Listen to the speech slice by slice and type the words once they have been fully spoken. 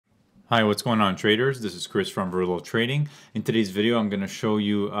Hi, what's going on, traders? This is Chris from Verlo Trading. In today's video, I'm going to show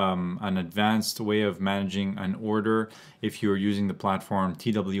you an advanced way of managing an order if you're using the platform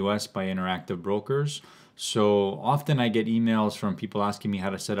TWS by Interactive Brokers. So often I get emails from people asking me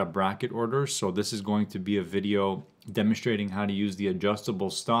how to set up bracket orders. So this is going to be a video demonstrating how to use the adjustable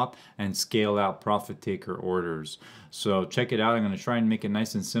stop and scale out profit taker orders. So check it out. I'm going to try and make it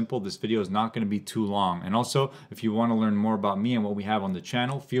nice and simple. This video is not going to be too long. And also, if you want to learn more about me and what we have on the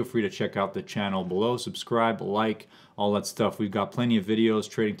channel, feel free to check out the channel below. Subscribe, like, all that stuff. We've got plenty of videos,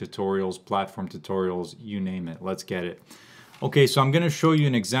 trading tutorials, platform tutorials, you name it. Let's get it. Okay, so I'm going to show you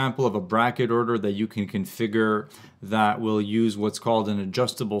an example of a bracket order that you can configure that will use what's called an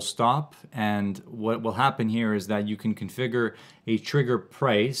adjustable stop. And what will happen here is that you can configure a trigger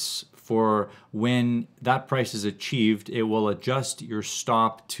price for when that price is achieved, it will adjust your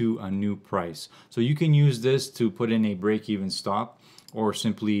stop to a new price. So you can use this to put in a break-even stop or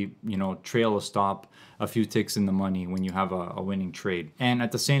simply, trail a stop a few ticks in the money when you have a winning trade. And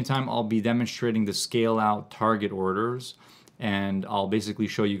at the same time, I'll be demonstrating the scale out target orders. And I'll basically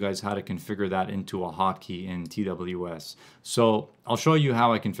show you guys how to configure that into a hotkey in TWS. So I'll show you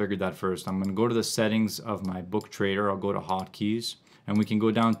how I configured that first. I'm going to go to the settings of my BookTrader. I'll go to hotkeys, and we can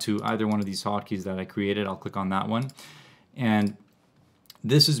go down to either one of these hotkeys that I created. I'll click on that one. And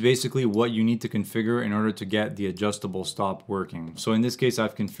this is basically what you need to configure in order to get the adjustable stop working. So in this case,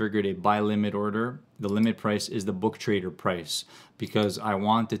 I've configured a buy limit order. The limit price is the BookTrader price because I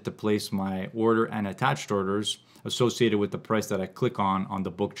wanted to place my order and attached orders associated with the price that I click on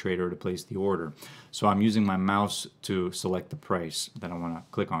the BookTrader to place the order. So I'm using my mouse to select the price that I want to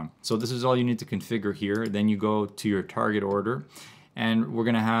click on. So this is all you need to configure here. Then you go to your target order, and we're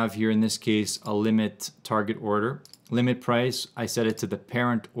going to have here in this case a limit target order. Limit price, I set it to the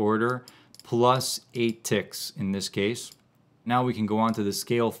parent order plus 8 ticks in this case. Now we can go on to the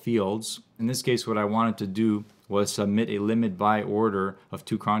scale fields. In this case, what I wanted to do was submit a limit buy order of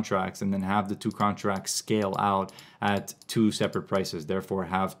 2 contracts and then have the 2 contracts scale out at 2 separate prices, therefore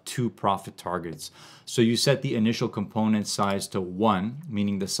have 2 profit targets. So you set the initial component size to 1,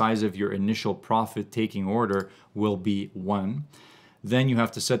 meaning the size of your initial profit taking order will be 1. Then you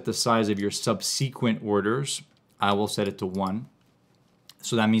have to set the size of your subsequent orders. I will set it to 1.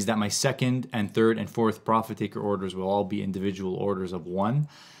 So that means that my second and third and fourth profit taker orders will all be individual orders of 1.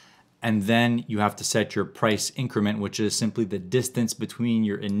 And then you have to set your price increment, which is simply the distance between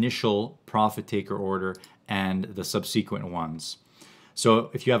your initial profit taker order and the subsequent ones. So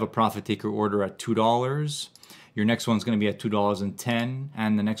if you have a profit taker order at $2, your next one's going to be at $2.10,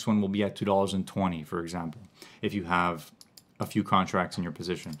 and the next one will be at $2.20, for example, if you have a few contracts in your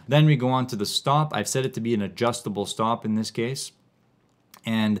position. Then we go on to the stop. I've set it to be an adjustable stop in this case.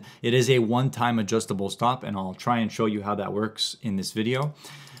 And it is a one-time adjustable stop, and I'll try and show you how that works in this video.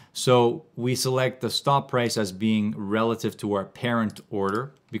 So we select the stop price as being relative to our parent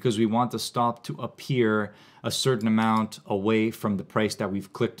order because we want the stop to appear a certain amount away from the price that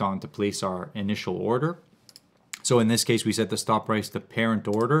we've clicked on to place our initial order. So in this case, we set the stop price to parent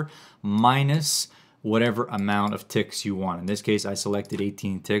order minus whatever amount of ticks you want. In this case, I selected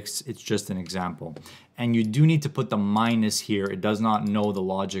 18 ticks. It's just an example. And you do need to put the minus here. It does not know the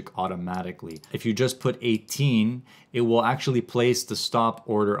logic automatically. If you just put 18, it will actually place the stop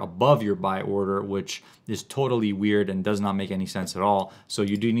order above your buy order, which is totally weird and does not make any sense at all. So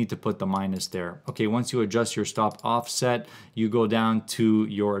you do need to put the minus there. Okay, once you adjust your stop offset, you go down to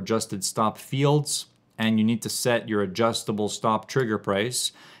your adjusted stop fields, and you need to set your adjustable stop trigger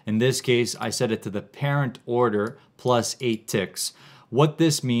price. In this case, I set it to the parent order plus 8 ticks. What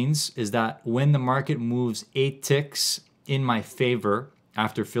this means is that when the market moves 8 ticks in my favor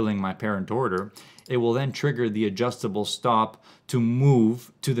after filling my parent order, it will then trigger the adjustable stop to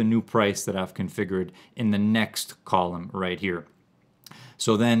move to the new price that I've configured in the next column right here.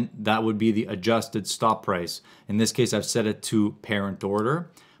 So then that would be the adjusted stop price. In this case, I've set it to parent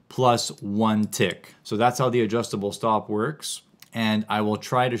order plus 1 tick. So that's how the adjustable stop works. And I will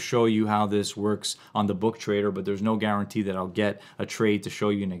try to show you how this works on the BookTrader, but there's no guarantee that I'll get a trade to show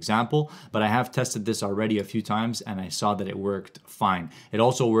you an example. But I have tested this already a few times and I saw that it worked fine. It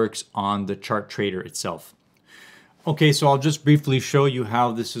also works on the ChartTrader itself. Okay, so I'll just briefly show you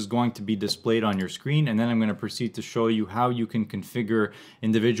how this is going to be displayed on your screen, and then I'm going to proceed to show you how you can configure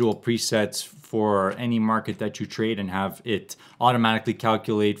individual presets for any market that you trade and have it automatically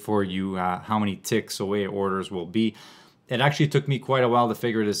calculate for you how many ticks away orders will be. It actually took me quite a while to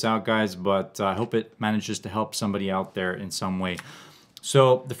figure this out, guys, but I hope it manages to help somebody out there in some way.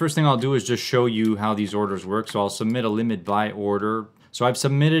 So the first thing I'll do is just show you how these orders work. So I'll submit a limit buy order. So I've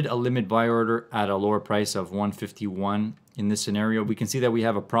submitted a limit buy order at a lower price of 151 in this scenario, we can see that we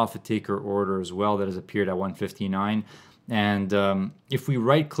have a profit taker order as well that has appeared at 159. And if we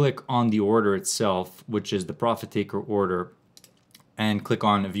right click on the order itself, which is the profit taker order, and click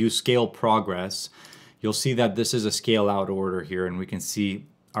on view scale progress, you'll see that this is a scale out order here, and we can see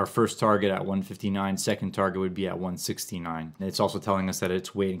our first target at 159, second target would be at 169. It's also telling us that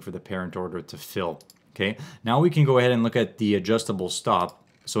it's waiting for the parent order to fill. Okay, now we can go ahead and look at the adjustable stop.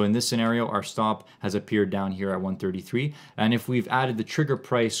 So in this scenario, our stop has appeared down here at 133. And if we've added the trigger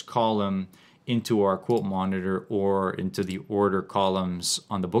price column into our quote monitor or into the order columns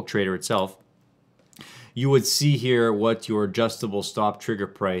on the BookTrader itself, you would see here what your adjustable stop trigger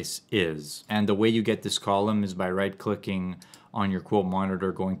price is. And the way you get this column is by right-clicking on your quote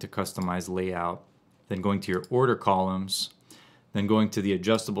monitor, going to customize layout, then going to your order columns, then going to the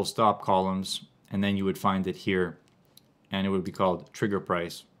adjustable stop columns, and then you would find it here, and it would be called trigger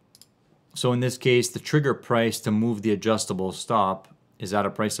price. So in this case, the trigger price to move the adjustable stop is at a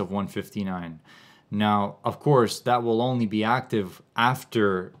price of 159. Now, of course, that will only be active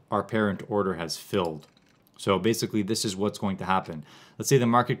after our parent order has filled. So basically, this is what's going to happen. Let's say the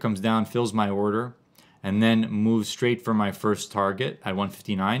market comes down, fills my order, and then moves straight for my first target at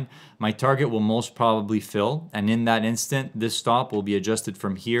 159. My target will most probably fill, and in that instant, this stop will be adjusted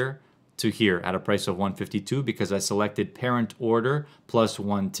from here to here at a price of 152 because I selected parent order plus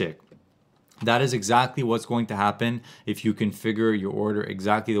 1 tick. That is exactly what's going to happen if you configure your order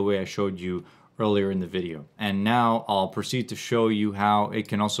exactly the way I showed you earlier in the video. And now I'll proceed to show you how it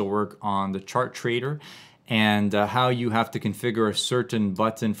can also work on the ChartTrader, and how you have to configure a certain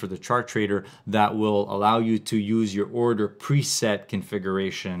button for the ChartTrader that will allow you to use your order preset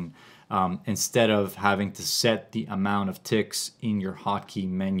configuration instead of having to set the amount of ticks in your hotkey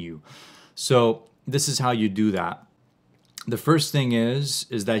menu. So this is how you do that. The first thing is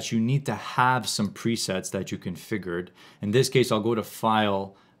that you need to have some presets that you configured. In this case, I'll go to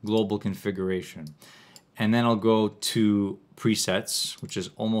File, Global Configuration, and then I'll go to Presets, which is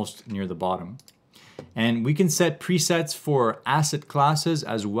almost near the bottom. And we can set presets for asset classes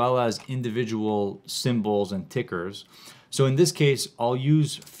as well as individual symbols and tickers. So in this case, I'll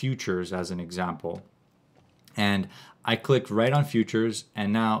use futures as an example. And I clicked right on futures,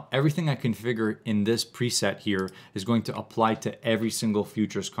 and now everything I configure in this preset here is going to apply to every single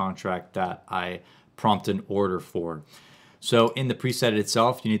futures contract that I prompt an order for. So in the preset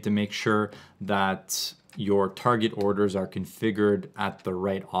itself, you need to make sure that your target orders are configured at the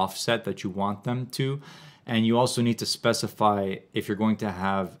right offset that you want them to. And you also need to specify if you're going to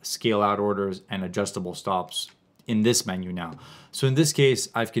have scale out orders and adjustable stops in this menu now. So in this case,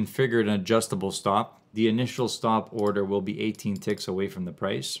 I've configured an adjustable stop. The initial stop order will be 18 ticks away from the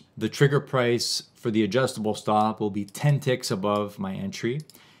price. The trigger price for the adjustable stop will be 10 ticks above my entry.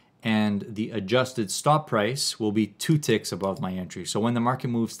 And the adjusted stop price will be 2 ticks above my entry. So when the market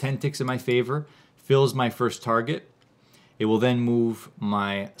moves 10 ticks in my favor, fills my first target, it will then move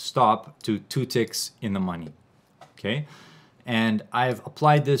my stop to 2 ticks in the money. Okay, and I've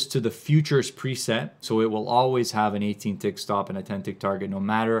applied this to the futures preset, so it will always have an 18 tick stop and a 10 tick target no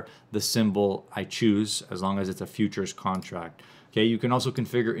matter the symbol I choose, as long as it's a futures contract. Okay, you can also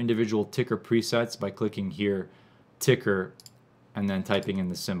configure individual ticker presets by clicking here, ticker, and then typing in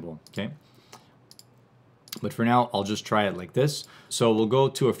the symbol. Okay, but for now, I'll just try it like this. So we'll go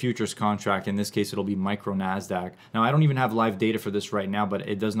to a futures contract. In this case, it'll be micro NASDAQ. Now, I don't even have live data for this right now, but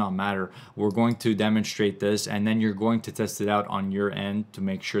it does not matter. We're going to demonstrate this, and then you're going to test it out on your end to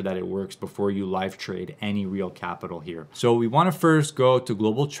make sure that it works before you live trade any real capital here. So we want to first go to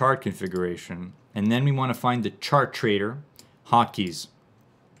global chart configuration, and then we want to find the ChartTrader hotkeys.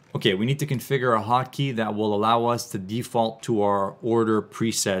 Okay, we need to configure a hotkey that will allow us to default to our order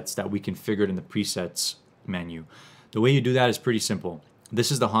presets that we configured in the presets menu. The way you do that is pretty simple.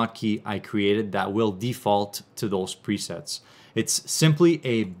 This is the hotkey I created that will default to those presets. It's simply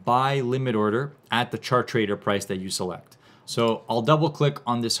a buy limit order at the ChartTrader price that you select. So I'll double click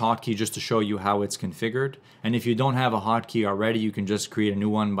on this hotkey just to show you how it's configured. And if you don't have a hotkey already, you can just create a new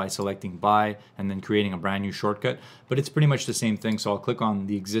one by selecting buy and then creating a brand new shortcut. But it's pretty much the same thing. So I'll click on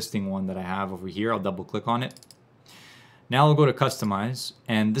the existing one that I have over here. I'll double click on it. Now I'll go to customize,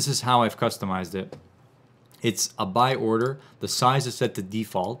 and this is how I've customized it. It's a buy order. The size is set to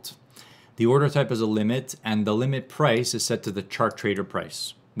default. The order type is a limit, and the limit price is set to the ChartTrader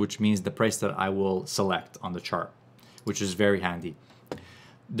price, which means the price that I will select on the chart, which is very handy.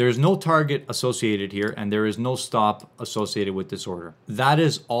 There's no target associated here, and there is no stop associated with this order. That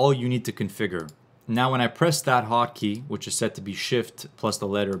is all you need to configure. Now, when I press that hotkey, which is set to be Shift plus the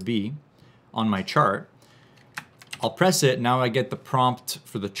letter B on my chart, I'll press it. Now I get the prompt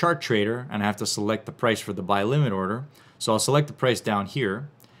for the ChartTrader, and I have to select the price for the buy limit order. So I'll select the price down here.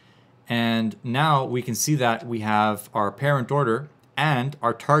 And now we can see that we have our parent order and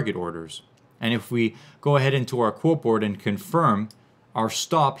our target orders. And if we go ahead into our quote board and confirm, our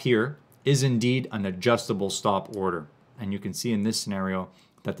stop here is indeed an adjustable stop order. And you can see in this scenario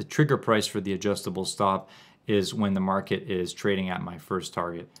that the trigger price for the adjustable stop is when the market is trading at my first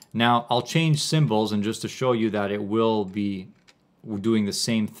target. Now I'll change symbols, and just to show you that it will be doing the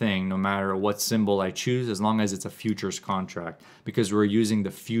same thing no matter what symbol I choose, as long as it's a futures contract, because we're using the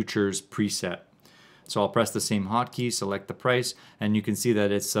futures preset. So I'll press the same hotkey, select the price, and you can see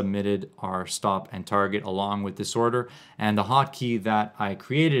that it's submitted our stop and target along with this order. And the hotkey that I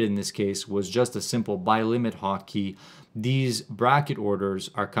created in this case was just a simple buy limit hotkey. These bracket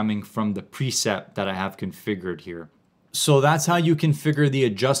orders are coming from the preset that I have configured here. So that's how you configure the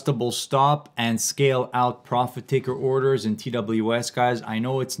adjustable stop and scale out profit taker orders in TWS, guys. I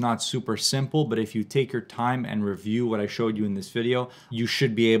know it's not super simple, but if you take your time and review what I showed you in this video, you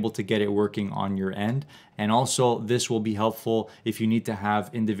should be able to get it working on your end. And also this will be helpful if you need to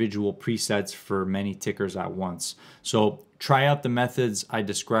have individual presets for many tickers at once. So try out the methods I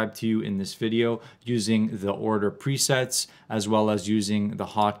described to you in this video using the order presets, as well as using the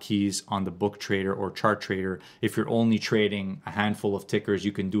hotkeys on the BookTrader or ChartTrader. If you're only trading a handful of tickers,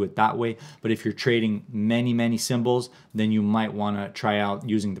 you can do it that way. But if you're trading many symbols, then you might want to try out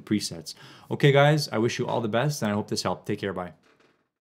using the presets. Okay, guys, I wish you all the best, and I hope this helped. Take care. Bye.